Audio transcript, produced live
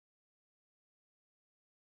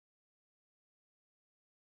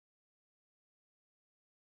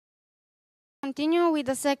continue with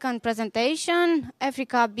the second presentation,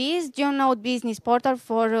 Africa Biz, Geonode business portal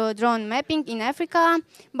for drone mapping in Africa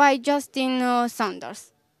by Justin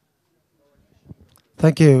Saunders.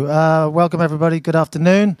 Thank you. Welcome, everybody. Good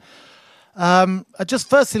afternoon. I'd just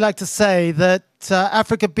firstly like to say that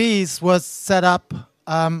Africa Bees was set up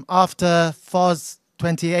after FOS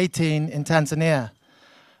 2018 in Tanzania.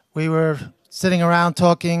 We were sitting around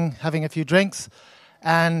talking, having a few drinks,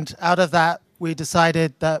 and out of that, we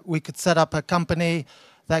decided that we could set up a company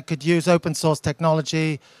that could use open source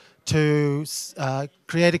technology to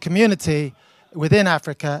create a community within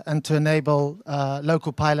Africa and to enable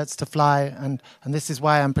local pilots to fly, and this is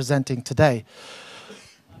why I'm presenting today.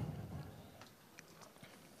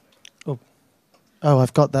 Oh,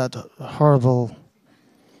 I've got that horrible...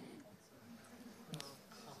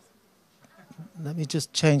 Let me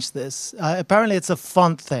just change this. Apparently it's a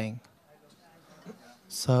font thing.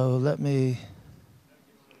 So let me...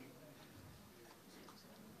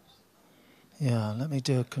 Yeah, let me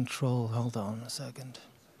do a control. Hold on a second.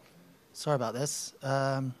 Sorry about this.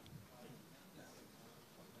 Let's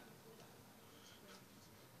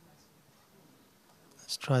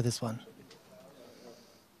try this one.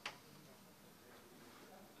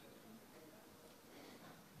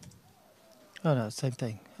 Oh no, same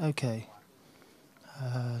thing. Okay.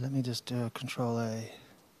 Let me just do a control A.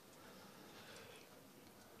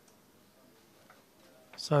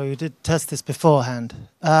 Sorry, we did test this beforehand.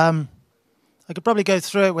 I could probably go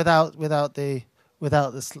through it without the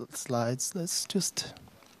slides. Let's just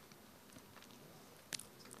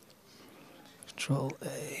control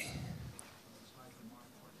A.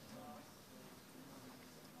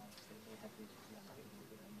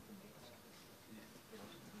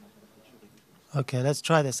 Okay, let's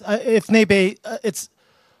try this. If need be, it's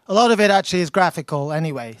a lot of it actually is graphical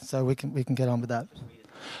anyway, so we can get on with that.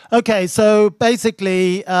 Okay, so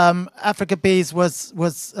basically, Africa Bees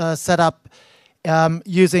was set up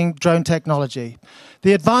using drone technology.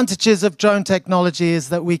 The advantages of drone technology is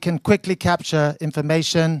that we can quickly capture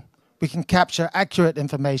information, we can capture accurate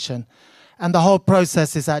information, and the whole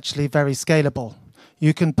process is actually very scalable.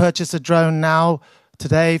 You can purchase a drone now,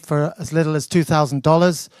 today, for as little as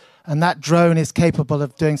 $2,000, and that drone is capable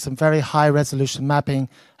of doing some very high resolution mapping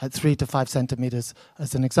at 3 to 5 centimeters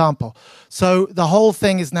as an example. So the whole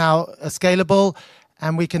thing is now scalable,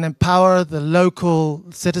 and we can empower the local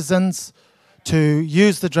citizens to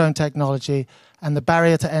use the drone technology, and the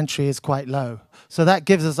barrier to entry is quite low. So that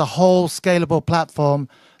gives us a whole scalable platform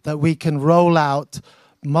that we can roll out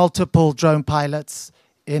multiple drone pilots,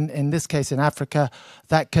 in this case in Africa,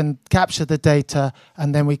 that can capture the data,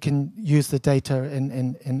 and then we can use the data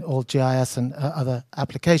in all GIS and other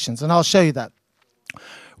applications. And I'll show you that.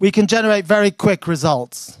 We can generate very quick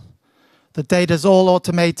results. The data is all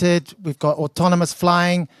automated. We've got autonomous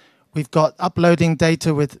flying. We've got uploading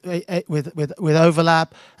data with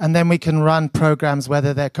overlap, and then we can run programs,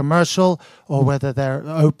 whether they're commercial or whether they're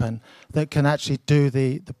open, that can actually do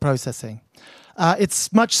the processing.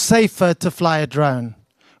 It's much safer to fly a drone.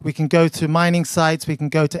 We can go to mining sites, we can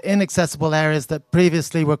go to inaccessible areas that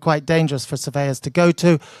previously were quite dangerous for surveyors to go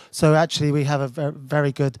to, so actually we have a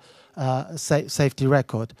very good safety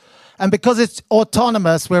record. And because it's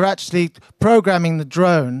autonomous, we're actually programming the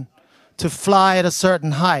drone to fly at a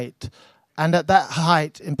certain height, and at that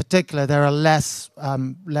height in particular there are less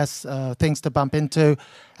things to bump into,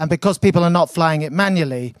 and because people are not flying it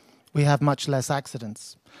manually, we have much less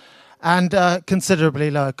accidents and considerably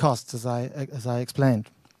lower costs, as I explained.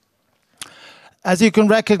 As you can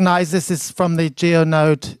recognize, this is from the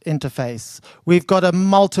Geonode interface. We've got a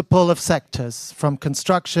multiple of sectors, from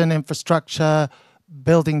construction, infrastructure,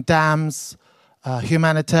 building dams,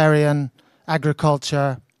 humanitarian,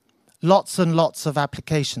 agriculture, lots and lots of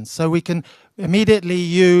applications. So we can immediately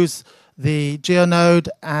use the Geonode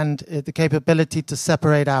and the capability to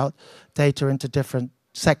separate out data into different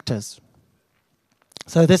sectors.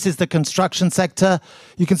 So this is the construction sector.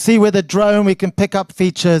 You can see with a drone we can pick up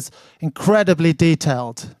features incredibly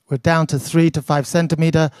detailed. We're down to 3 to 5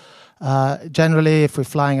 centimeter, generally if we're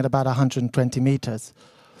flying at about 120 meters.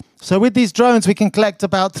 So with these drones we can collect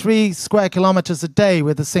about 3 square kilometers a day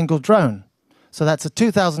with a single drone. So that's a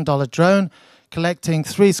 $2,000 drone collecting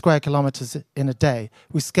 3 square kilometers in a day.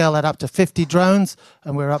 We scale that up to 50 drones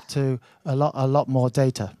and we're up to a lot more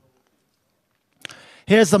data.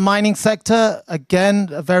 Here's the mining sector, again,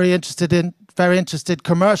 a very interested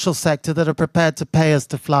commercial sector that are prepared to pay us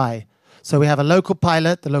to fly. So we have a local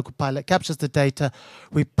pilot, the local pilot captures the data,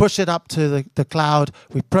 we push it up to the cloud,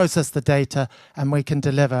 we process the data, and we can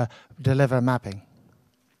deliver mapping.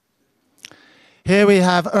 Here we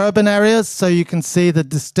have urban areas, so you can see the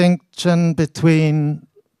distinction between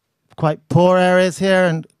quite poor areas here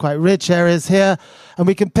and quite rich areas here. And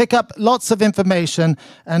we can pick up lots of information.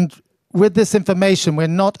 And with this information, we're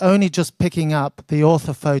not only just picking up the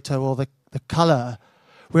orthophoto or the color,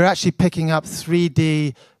 we're actually picking up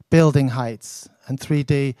 3D building heights and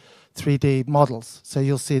 3D models. So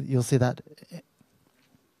you'll see that.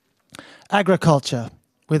 Agriculture.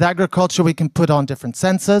 With agriculture, we can put on different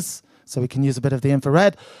sensors, so we can use a bit of the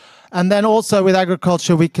infrared. And then also with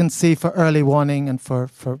agriculture, we can see for early warning and for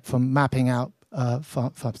mapping out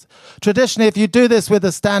farms. Traditionally, if you do this with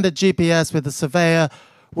a standard GPS, with a surveyor,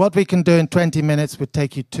 what we can do in 20 minutes would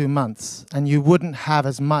take you 2 months, and you wouldn't have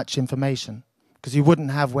as much information, because you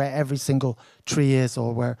wouldn't have where every single tree is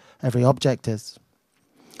or where every object is.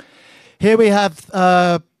 Here we have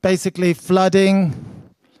basically flooding,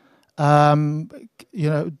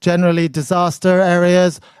 generally disaster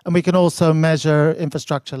areas, and we can also measure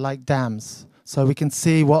infrastructure like dams. So we can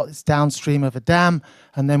see what's downstream of a dam,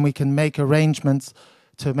 and then we can make arrangements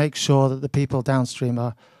to make sure that the people downstream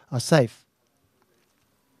are safe.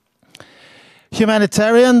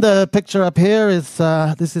 Humanitarian, the picture up here is,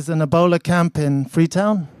 this is an Ebola camp in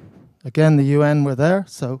Freetown. Again, the UN were there,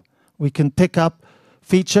 so we can pick up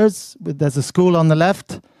features. There's a school on the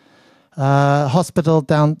left, hospital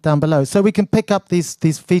down below. So we can pick up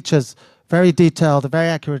these features very detailed, very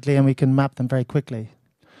accurately, and we can map them very quickly.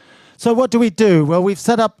 So what do? Well, we've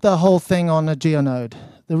set up the whole thing on a Geonode.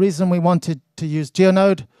 The reason we wanted to use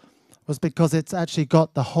Geonode was because it's actually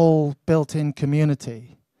got the whole built-in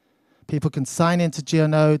community. People can sign into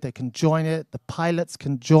Geonode, they can join it, the pilots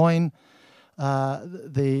can join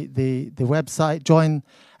the website,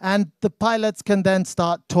 and the pilots can then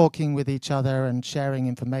start talking with each other and sharing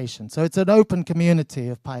information. So it's an open community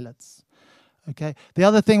of pilots. Okay. The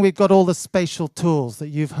other thing, we've got all the spatial tools that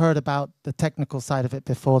you've heard about, the technical side of it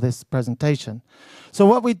before this presentation. So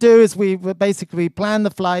what we do is we basically plan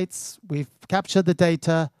the flights, we capture the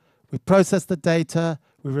data, we process the data,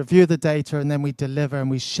 we review the data, and then we deliver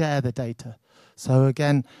and we share the data. So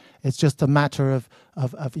again, it's just a matter of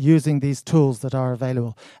using these tools that are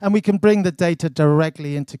available. And we can bring the data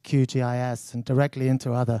directly into QGIS and directly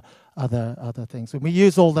into other things. And we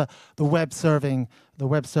use all the web serving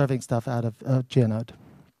stuff out of Geonode.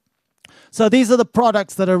 So these are the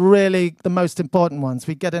products that are really the most important ones.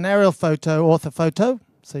 We get an aerial photo, orthophoto,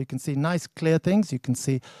 so you can see nice clear things. You can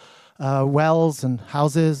see wells and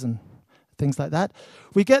houses and things like that.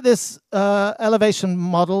 We get this elevation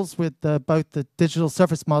models with both the digital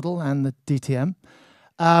surface model and the DTM.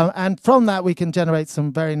 And from that, we can generate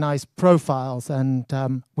some very nice profiles. And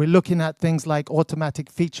we're looking at things like automatic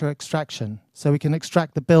feature extraction. So we can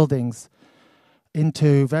extract the buildings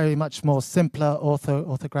into very much more simpler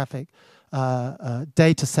orthographic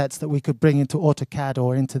data sets that we could bring into AutoCAD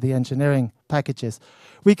or into the engineering packages.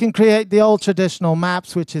 We can create the old traditional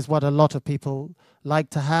maps, which is what a lot of people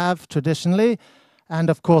like to have traditionally. And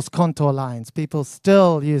of course, contour lines. People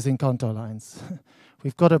still using contour lines.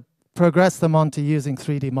 We've got to progress them onto using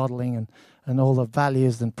 3D modeling and all the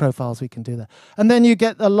values and profiles we can do there. And then you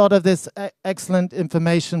get a lot of this excellent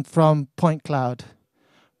information from Point Cloud.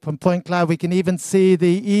 From Point Cloud, we can even see the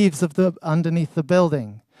eaves of underneath the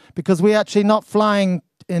building, because we're actually not flying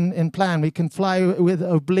in plan. We can fly with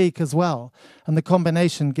oblique as well. And the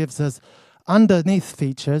combination gives us underneath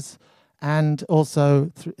features and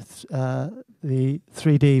also the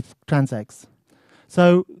 3D transects.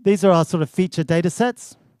 So these are our sort of feature data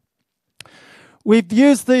sets. We've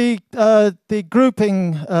used the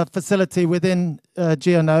grouping facility within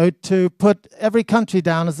Geonode to put every country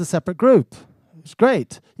down as a separate group. It's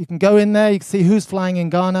great. You can go in there, you can see who's flying in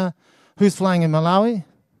Ghana, who's flying in Malawi.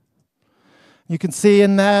 You can see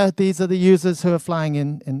in there, these are the users who are flying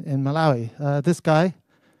in Malawi. This guy,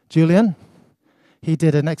 Julian, he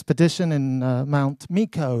did an expedition in Mount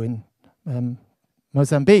Miko in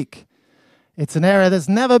Mozambique. It's an area that's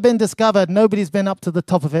never been discovered. Nobody's been up to the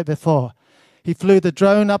top of it before. He flew the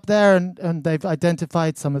drone up there, and they've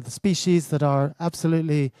identified some of the species that are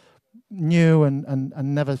absolutely new and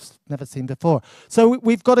never seen before. So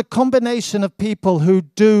we've got a combination of people who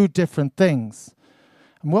do different things.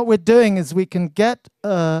 And what we're doing is we can get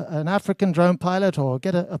an African drone pilot or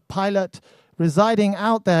get a pilot residing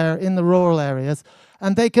out there in the rural areas,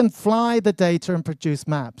 and they can fly the data and produce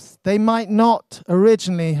maps. They might not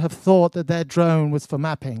originally have thought that their drone was for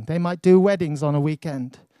mapping. They might do weddings on a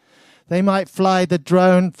weekend. They might fly the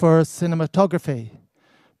drone for cinematography,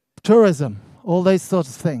 tourism, all those sorts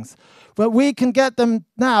of things. But we can get them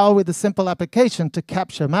now with a simple application to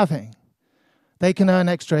capture mapping. They can earn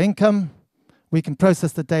extra income. We can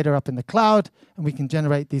process the data up in the cloud, and we can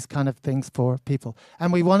generate these kind of things for people.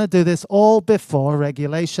 And we want to do this all before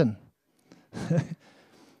regulation.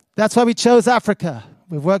 That's why we chose Africa.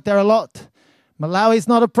 We've worked there a lot. Malawi's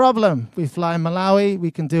not a problem. We fly in Malawi.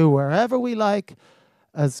 We can do wherever we like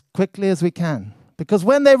as quickly as we can. Because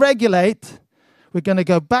when they regulate, we're going to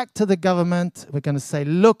go back to the government. We're going to say,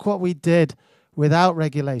 look what we did without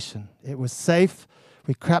regulation. It was safe.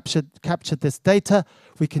 We captured this data.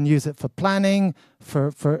 We can use it for planning,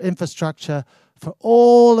 for infrastructure, for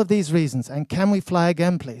all of these reasons. And can we fly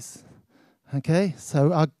again, please? Okay,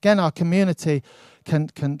 so again, our community can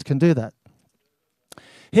do that.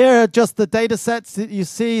 Here are just the data sets that you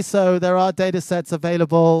see. So there are data sets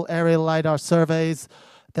available, aerial LiDAR surveys.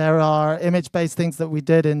 There are image-based things that we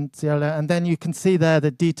did in Sierra Leone. And then you can see there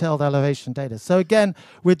the detailed elevation data. So again,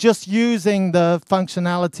 we're just using the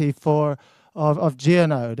functionality of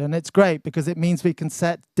Geonode. And it's great because it means we can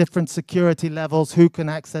set different security levels, who can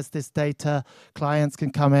access this data, clients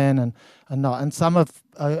can come in and not. And some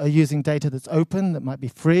are using data that's open, that might be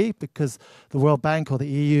free because the World Bank or the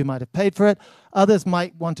EU might have paid for it. Others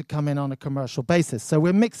might want to come in on a commercial basis. So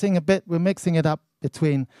we're mixing it up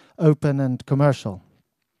between open and commercial.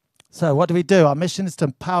 So what do? Our mission is to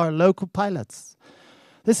empower local pilots.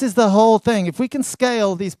 This is the whole thing. If we can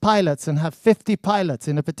scale these pilots and have 50 pilots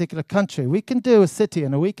in a particular country, we can do a city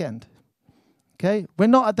in a weekend. Okay? We're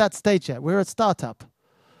not at that stage yet. We're a startup.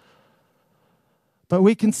 But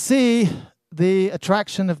we can see the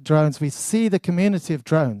attraction of drones. We see the community of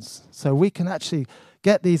drones. So we can actually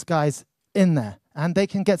get these guys in there, and they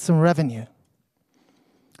can get some revenue.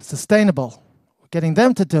 Sustainable. We're getting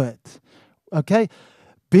them to do it. Okay?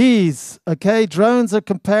 Bees, okay, drones are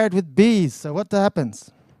compared with bees. So what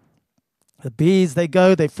happens? The bees, they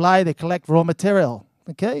go, they fly, they collect raw material,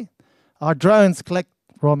 okay? Our drones collect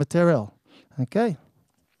raw material, okay?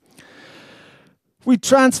 We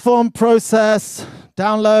transform, process,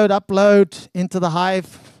 download, upload into the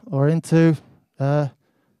hive or into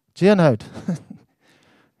Geonode,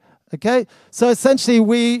 okay? So essentially,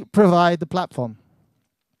 we provide the platform,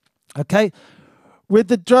 okay? With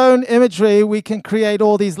the drone imagery, we can create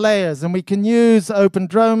all these layers, and we can use Open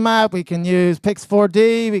Drone Map, we can use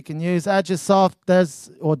Pix4D, we can use Agisoft,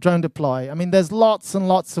 or Drone Deploy. I mean, there's lots and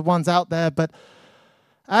lots of ones out there, but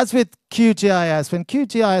as with QGIS, when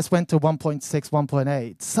QGIS went to 1.6,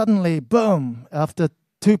 1.8, suddenly, boom, after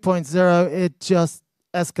 2.0, it just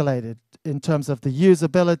escalated in terms of the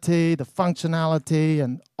usability, the functionality,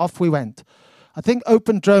 and off we went. I think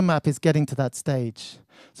Open Drone Map is getting to that stage.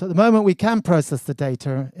 So at the moment, we can process the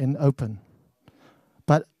data in open.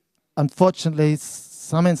 But unfortunately,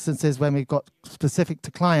 some instances when we've got specific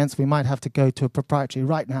to clients, we might have to go to a proprietary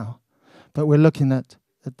right now. But we're looking at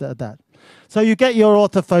that. So you get your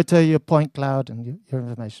author photo, your point cloud, and your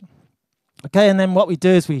information. Okay, and then what we do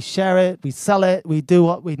is we share it, we sell it, we do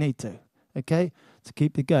what we need to, okay, to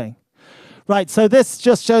keep it going. Right, so this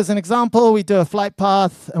just shows an example. We do a flight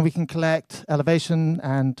path, and we can collect elevation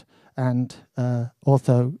and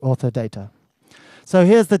ortho data. So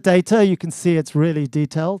here's the data. You can see it's really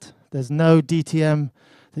detailed. There's no DTM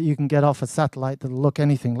that you can get off a satellite that'll look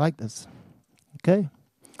anything like this. Okay?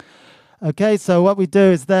 Okay, so what we do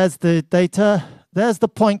is there's the data. There's the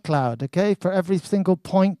point cloud, okay? For every single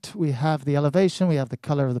point, we have the elevation, we have the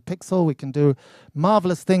color of the pixel. We can do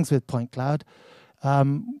marvelous things with point cloud.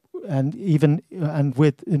 In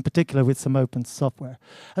particular with some open software.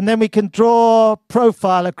 And then we can draw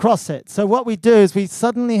profile across it. So what we do is we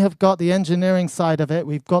suddenly have got the engineering side of it.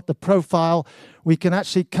 We've got the profile. We can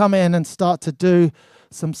actually come in and start to do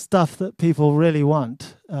some stuff that people really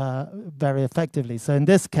want very effectively. So in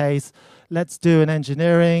this case, let's do an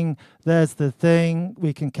engineering. There's the thing.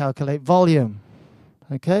 We can calculate volume.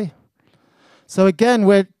 Okay? So again,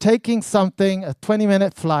 we're taking something, a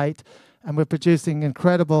 20-minute flight, and we're producing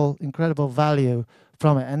incredible value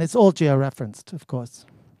from it. And it's all georeferenced, of course.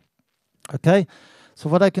 Okay? So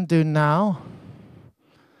what I can do now,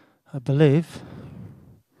 I believe,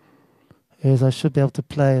 is I should be able to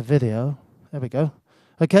play a video. There we go.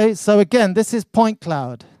 Okay, so again, this is point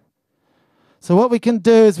cloud. So what we can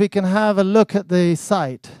do is we can have a look at the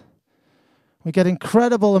site. We get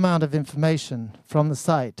incredible amount of information from the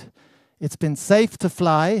site. It's been safe to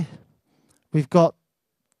fly. We've got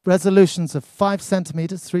resolutions of 5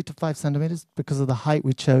 centimeters, 3 to 5 centimeters, because of the height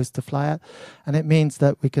we chose to fly at. And it means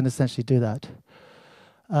that we can essentially do that.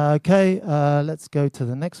 Okay, let's go to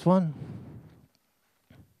the next one.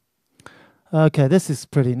 Okay, this is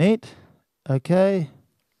pretty neat. Okay.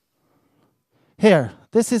 Here,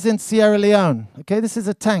 this is in Sierra Leone. Okay, this is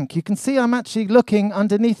a tank. You can see I'm actually looking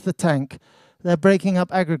underneath the tank. They're breaking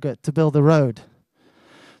up aggregate to build the road.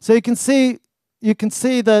 So you can see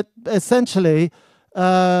that essentially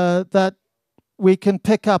that we can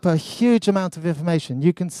pick up a huge amount of information.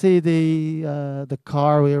 You can see the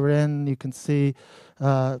car we were in. You can see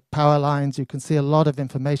power lines. You can see a lot of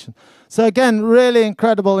information. So again, really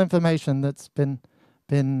incredible information that's been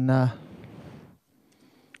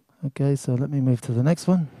okay, so let me move to the next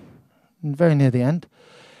one. Very near the end.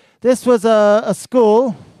 This was a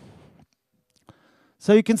school.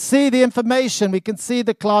 So you can see the information. We can see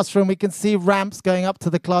the classroom. We can see ramps going up to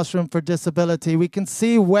the classroom for disability. We can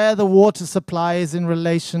see where the water supply is in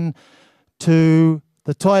relation to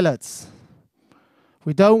the toilets.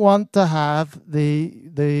 We don't want to have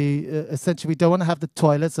essentially we don't want to have the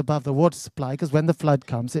toilets above the water supply, because when the flood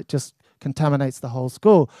comes, it just contaminates the whole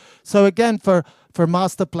school. So again, for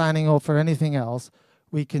master planning or for anything else,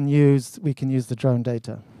 we can use the drone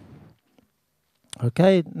data.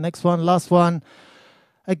 Okay, next one, last one.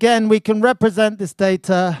 Again, we can represent this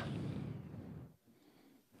data.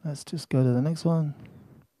 Let's just go to the next one.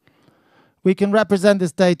 We can represent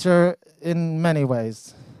this data in many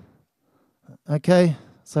ways. Okay,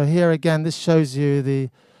 so here again, this shows you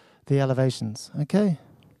the elevations. Okay.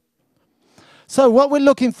 So what we're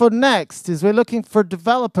looking for next is we're looking for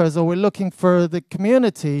developers, or we're looking for the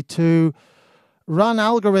community to run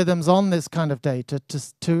algorithms on this kind of data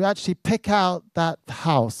to actually pick out that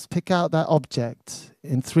house, pick out that object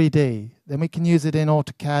in 3D. Then we can use it in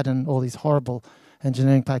AutoCAD and all these horrible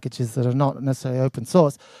engineering packages that are not necessarily open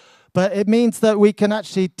source. But it means that we can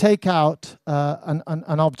actually take out an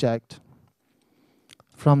object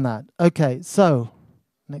from that. Okay, so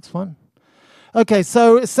next one. Okay,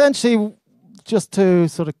 so essentially, just to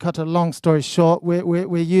sort of cut a long story short,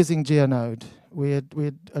 we're using Geonode. We had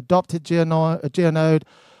adopted Geonode.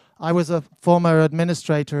 I was a former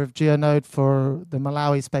administrator of Geonode for the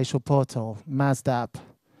Malawi Spatial Portal, MASDAP.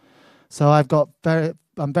 So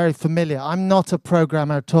I'm very familiar. I'm not a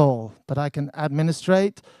programmer at all, but I can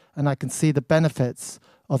administrate and I can see the benefits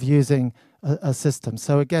of using a system.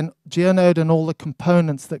 So again, Geonode and all the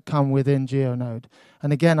components that come within Geonode.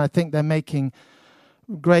 And again, I think they're making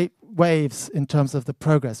great waves in terms of the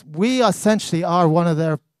progress. We essentially are one of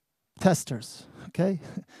their testers, okay?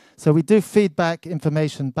 So we do feedback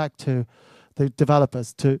information back to the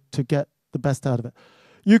developers to get the best out of it.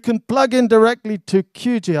 You can plug in directly to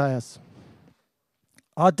QGIS.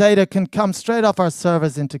 Our data can come straight off our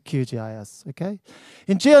servers into QGIS, okay?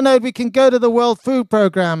 In Geonode, we can go to the World Food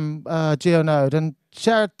Programme Geonode and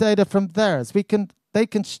share data from theirs. They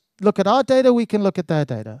can look at our data, we can look at their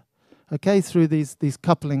data, okay, through these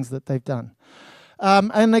couplings that they've done.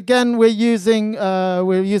 And again, we're using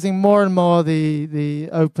more and more the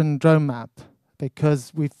open drone map,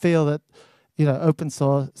 because we feel that open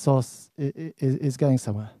source is going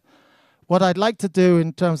somewhere. What I'd like to do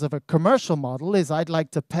in terms of a commercial model is I'd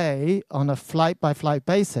like to pay on a flight-by-flight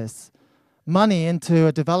basis money into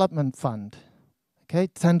a development fund, okay,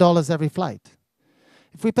 $10 every flight.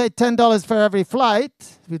 If we pay $10 for every flight,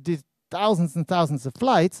 we do thousands and thousands of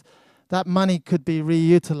flights, that money could be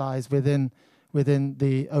reutilized within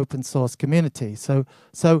the open source community. So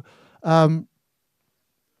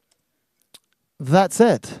that's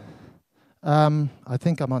it. I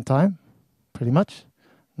think I'm on time, pretty much.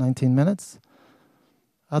 19 minutes.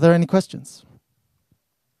 Are there any questions?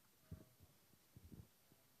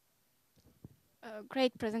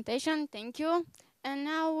 Great presentation, thank you. And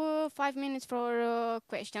now 5 minutes for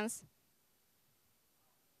questions.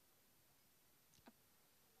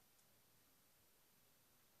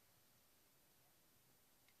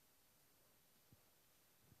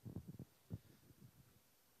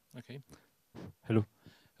 Okay. Hello.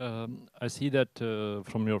 I see that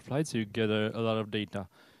from your flights you gather a lot of data.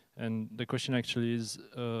 And the question actually is,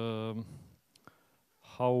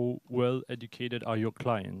 how well educated are your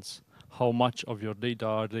clients? How much of your data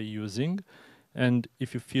are they using? And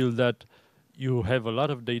if you feel that you have a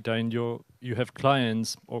lot of data and you have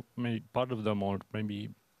clients, or maybe part of them, or maybe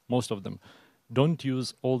most of them, don't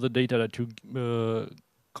use all the data that you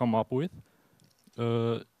come up with,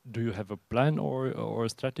 do you have a plan or a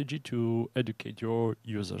strategy to educate your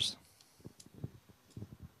users?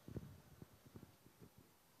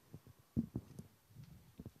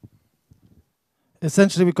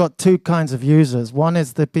 Essentially, we've got two kinds of users. One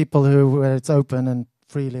is the people where it's open and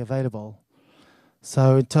freely available.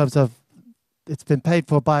 So in terms of it's been paid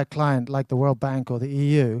for by a client like the World Bank or the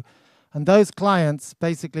EU. And those clients,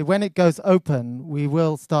 basically, when it goes open, we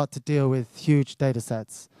will start to deal with huge data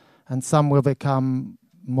sets. And some will become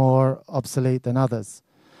more obsolete than others.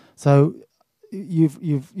 So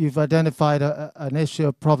you've identified an issue,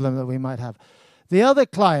 a problem that we might have. The other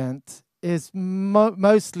client is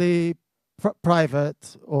mostly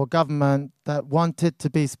private or government that want it to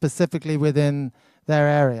be specifically within their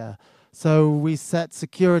area. So we set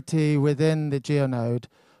security within the Geonode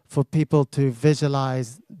for people to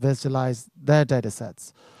visualize their data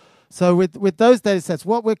sets. So with those data sets,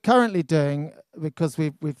 what we're currently doing, because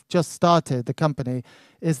we've just started the company,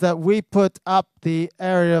 is that we put up the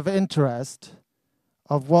area of interest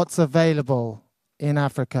of what's available in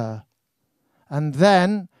Africa. And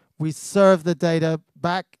then we serve the data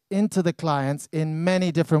back into the clients in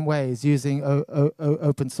many different ways using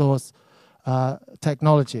open source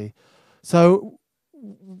technology. So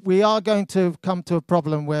we are going to come to a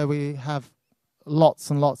problem where we have lots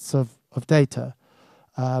and lots of data.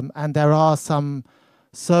 And there are some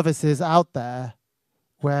services out there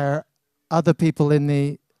where other people in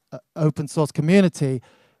the open source community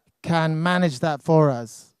can manage that for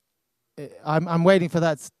us. I'm waiting for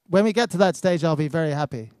that. When we get to that stage, I'll be very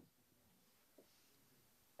happy.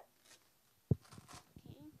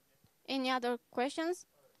 Any other questions?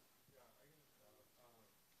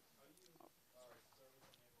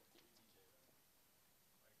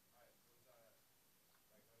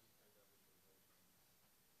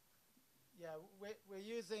 Yeah,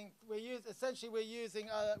 essentially we're using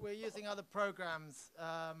other programs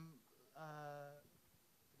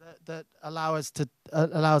that allow us to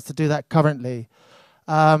do that currently.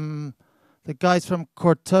 The guys from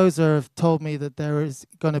Cortosa have told me that there is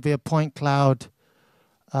going to be a point cloud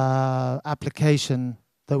application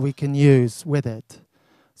that we can use with it.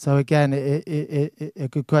 So again, a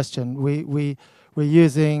good question. We're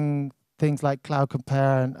using things like Cloud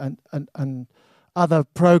Compare and other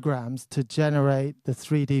programs to generate the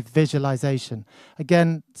 3D visualization.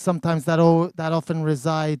 Again, sometimes that often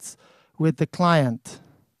resides with the client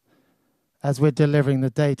as we're delivering the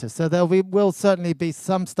data. So will certainly be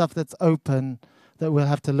some stuff that's open that we'll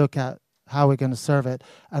have to look at how we're going to serve it.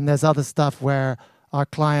 And there's other stuff where our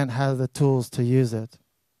client has the tools to use it.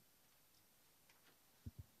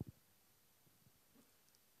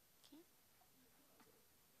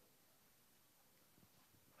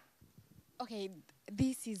 Okay,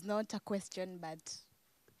 this is not a question, but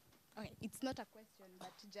okay, it's not a question,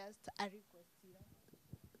 but just a request, you know.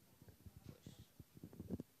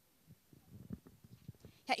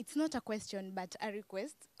 Yeah, it's not a question, but a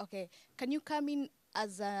request. Okay, can you come in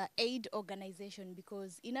as an aid organization?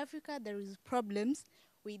 Because in Africa, there is problems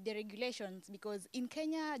with the regulations. Because in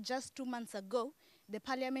Kenya, just 2 months ago, the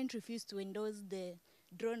parliament refused to endorse the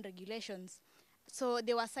drone regulations. So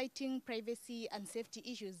they were citing privacy and safety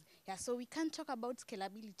issues. Yeah, so we can't talk about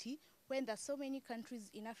scalability when there's so many countries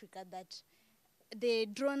in Africa that the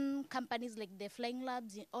drone companies like the flying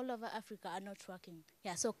labs in all over Africa are not working.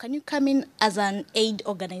 Yeah, so can you come in as an aid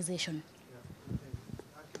organization?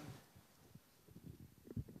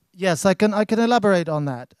 Yes, I can elaborate on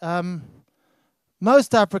that.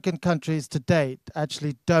 Most African countries to date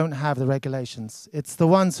actually don't have the regulations. It's the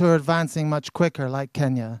ones who are advancing much quicker, like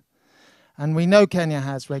Kenya. And we know Kenya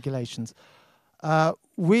has regulations.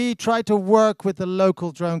 We try to work with the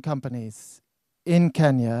local drone companies in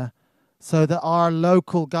Kenya so that our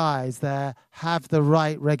local guys there have the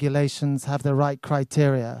right regulations, have the right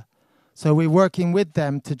criteria. So we're working with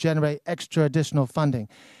them to generate extra additional funding.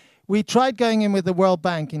 We tried going in with the World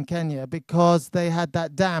Bank in Kenya because they had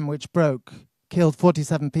that dam which broke, killed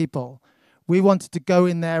 47 people. We wanted to go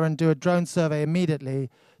in there and do a drone survey immediately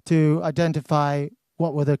to identify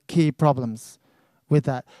what were the key problems with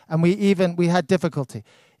that. And we had difficulty.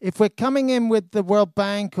 If we're coming in with the World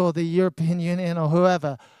Bank or the European Union or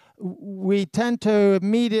whoever, we tend to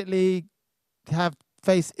immediately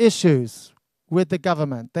face issues with the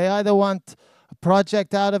government. They either want a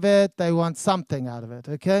project out of it, they want something out of it,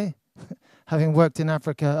 okay? Having worked in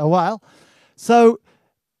Africa a while. So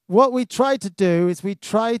what we try to do is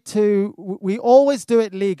we always do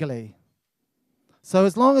it legally. So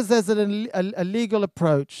as long as there's a legal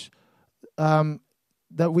approach,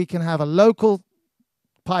 that we can have a local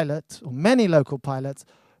pilot or many local pilots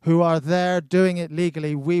who are there doing it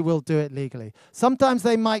legally, we will do it legally. Sometimes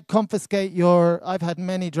they might confiscate I've had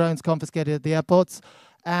many drones confiscated at the airports,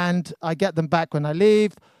 and I get them back when I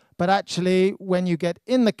leave. But actually, when you get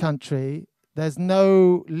in the country, there's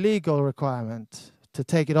no legal requirement to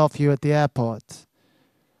take it off you at the airport.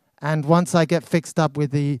 And once I get fixed up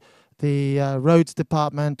with the roads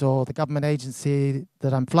department or the government agency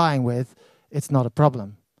that I'm flying with, it's not a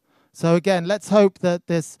problem. So again, let's hope that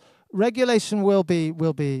this regulation will be,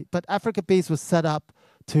 but Africa Bees was set up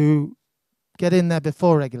to get in there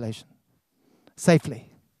before regulation, safely.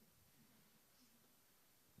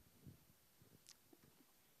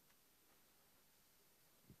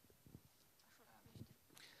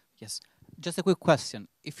 Yes, just a quick question.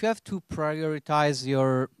 If you have to prioritize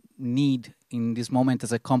your need in this moment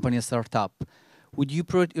as a company, a startup, would you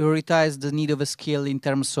prioritize the need of a skill in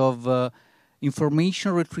terms of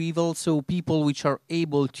information retrieval, so people which are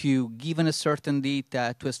able to, given a certain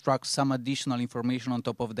data, to extract some additional information on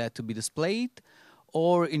top of that to be displayed,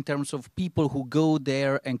 or in terms of people who go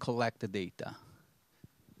there and collect the data?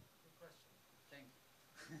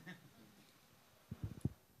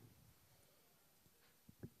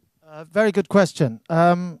 Very good question.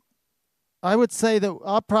 I would say that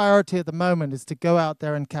our priority at the moment is to go out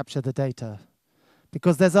there and capture the data,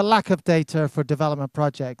 because there's a lack of data for development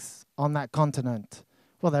projects on that continent.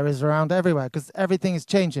 Well, there is around everywhere, because everything is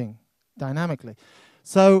changing dynamically.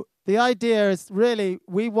 So the idea is really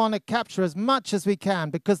we want to capture as much as we can,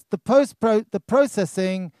 because the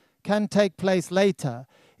processing can take place later.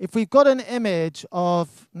 If we've got an image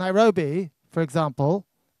of Nairobi, for example,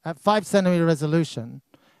 at 5 centimeter resolution,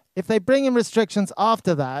 if they bring in restrictions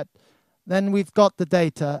after that, then we've got the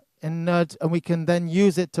data in Node, and we can then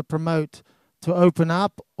use it to promote, to open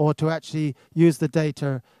up, or to actually use the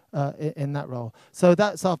data in that role. So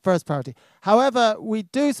that's our first priority. However, we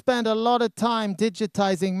do spend a lot of time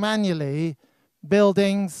digitizing manually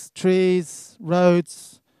buildings, trees,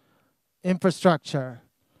 roads, infrastructure.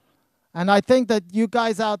 And I think that you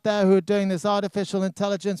guys out there who are doing this artificial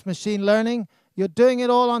intelligence, machine learning, you're doing it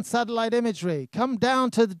all on satellite imagery. Come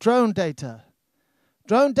down to the drone data.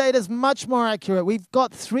 Drone data is much more accurate. We've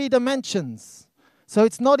got 3 dimensions. So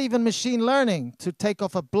it's not even machine learning to take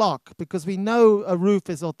off a block, because we know a roof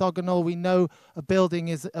is orthogonal, we know a building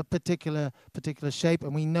is a particular shape,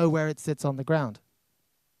 and we know where it sits on the ground.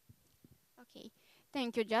 Okay,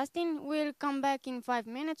 thank you, Justin. We'll come back in 5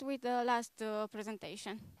 minutes with the last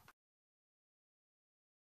presentation.